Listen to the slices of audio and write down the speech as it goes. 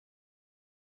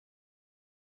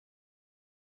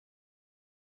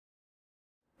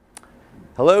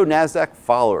Hello, Nasdaq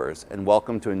followers, and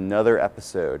welcome to another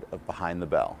episode of Behind the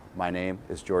Bell. My name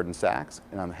is Jordan Saxe,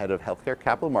 and I'm head of healthcare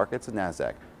capital markets at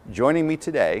Nasdaq. Joining me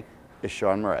today is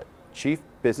Sean Moret, Chief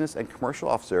Business and Commercial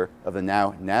Officer of the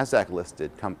now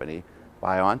Nasdaq-listed company,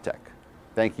 BioNTech.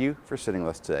 Thank you for sitting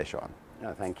with us today, Sean.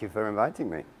 No, thank you for inviting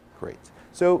me. Great.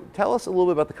 So tell us a little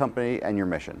bit about the company and your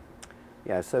mission.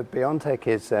 Yeah, so BioNTech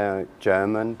is a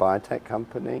German biotech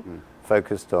company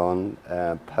focused on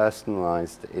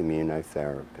personalized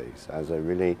immunotherapies as a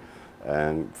really,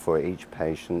 for each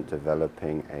patient,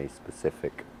 developing a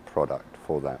specific product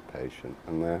for that patient.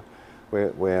 And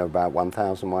we're about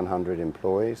 1,100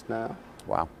 employees now.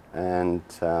 Wow. And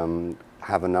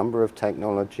have a number of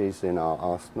technologies in our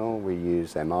arsenal. We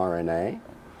use mRNA,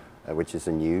 which is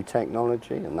a new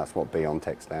technology, and that's what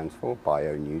BioNTech stands for,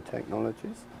 Bio New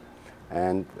Technologies.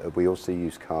 And we also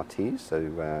use CAR-Ts,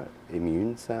 so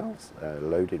immune cells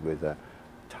loaded with a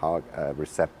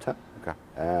receptor,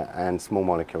 and small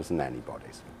molecules and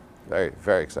antibodies. Very,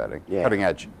 very exciting. Yeah. Cutting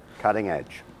edge. Cutting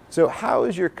edge. So how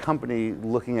is your company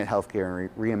looking at healthcare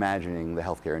and reimagining the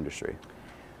healthcare industry?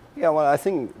 Yeah, well, I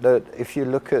think that if you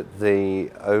look at the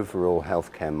overall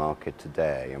healthcare market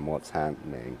today and what's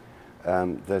happening,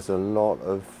 there's a lot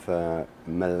of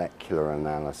molecular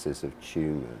analysis of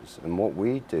tumors, and what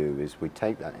we do is we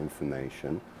take that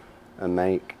information and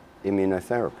make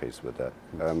immunotherapies with it,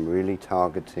 really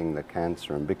targeting the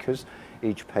cancer. And because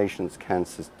each patient's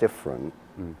cancer is different,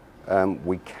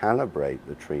 we calibrate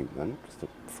the treatment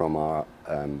from our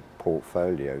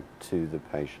portfolio to the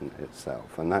patient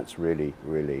itself, and that's really,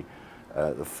 really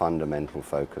the fundamental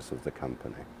focus of the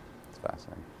company. It's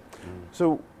fascinating.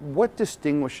 So what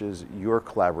distinguishes your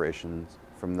collaborations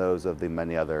from those of the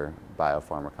many other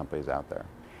biopharma companies out there?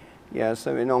 Yeah,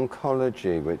 so in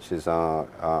oncology, which is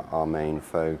our main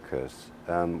focus,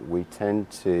 we tend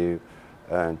to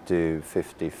do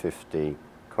 50-50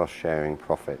 cost-sharing,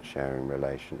 profit-sharing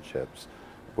relationships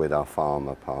with our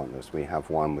pharma partners. We have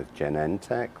one with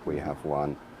Genentech, we have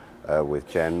one with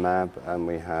Genmab, and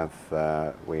we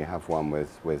have one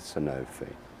with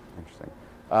Sanofi. Interesting.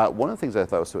 One of the things I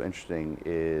thought was so interesting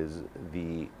is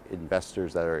the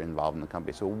investors that are involved in the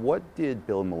company. So what did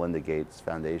Bill and Melinda Gates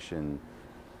Foundation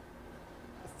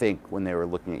think when they were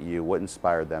looking at you? What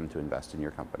inspired them to invest in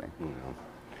your company?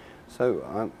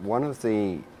 So one of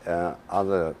the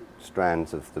other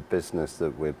strands of the business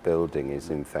that we're building is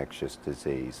infectious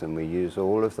disease, and we use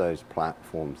all of those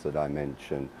platforms that I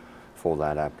mentioned for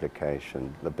that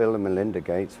application. The Bill and Melinda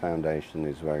Gates Foundation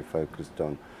is very focused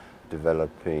on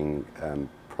developing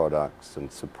products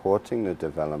and supporting the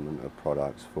development of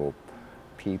products for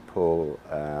people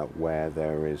where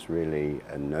there is really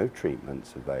no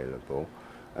treatments available,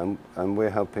 and we're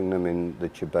helping them in the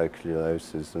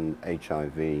tuberculosis and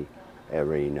HIV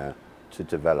arena to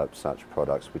develop such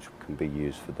products which can be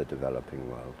used for the developing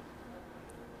world.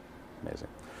 Amazing.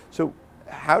 So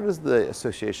how does the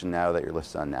association, now that you're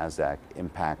listed on Nasdaq,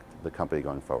 impact the company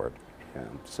going forward? Yeah.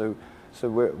 So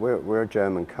we're a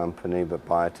German company, but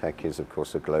biotech is, of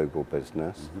course, a global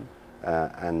business.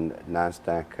 And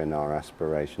Nasdaq and our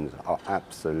aspirations are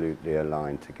absolutely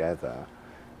aligned together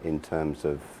in terms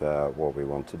of what we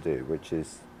want to do, which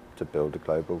is to build a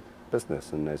global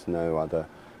business. And there's no other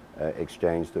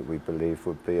exchange that we believe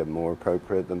would be more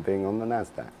appropriate than being on the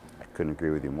Nasdaq. I couldn't agree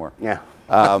with you more. Yeah.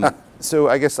 So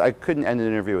I guess I couldn't end an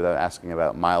interview without asking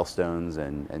about milestones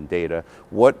and data.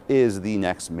 What is the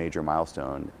next major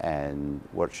milestone, and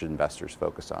what should investors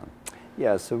focus on?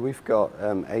 Yeah, so we've got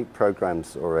 8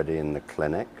 programs already in the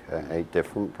clinic, 8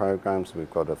 different programs.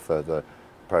 We've got a further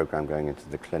program going into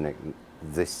the clinic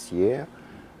this year,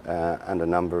 and a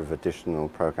number of additional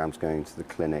programs going into the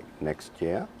clinic next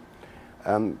year.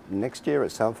 Next year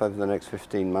itself, over the next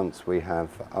 15 months, we have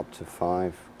up to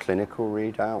 5 clinical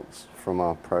readouts from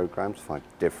our programs, 5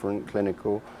 different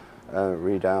clinical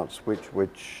readouts, which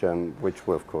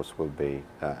we, of course, will be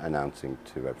announcing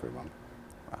to everyone.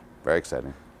 Wow, very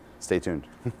exciting. Stay tuned.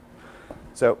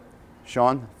 So,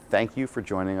 Sean, thank you for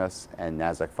joining us, and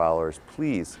Nasdaq followers,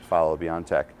 please follow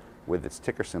BioNTech with its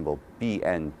ticker symbol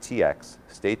BNTX.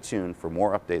 Stay tuned for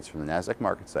more updates from the Nasdaq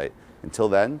market site. Until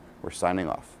then, we're signing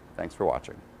off. Thanks for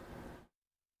watching.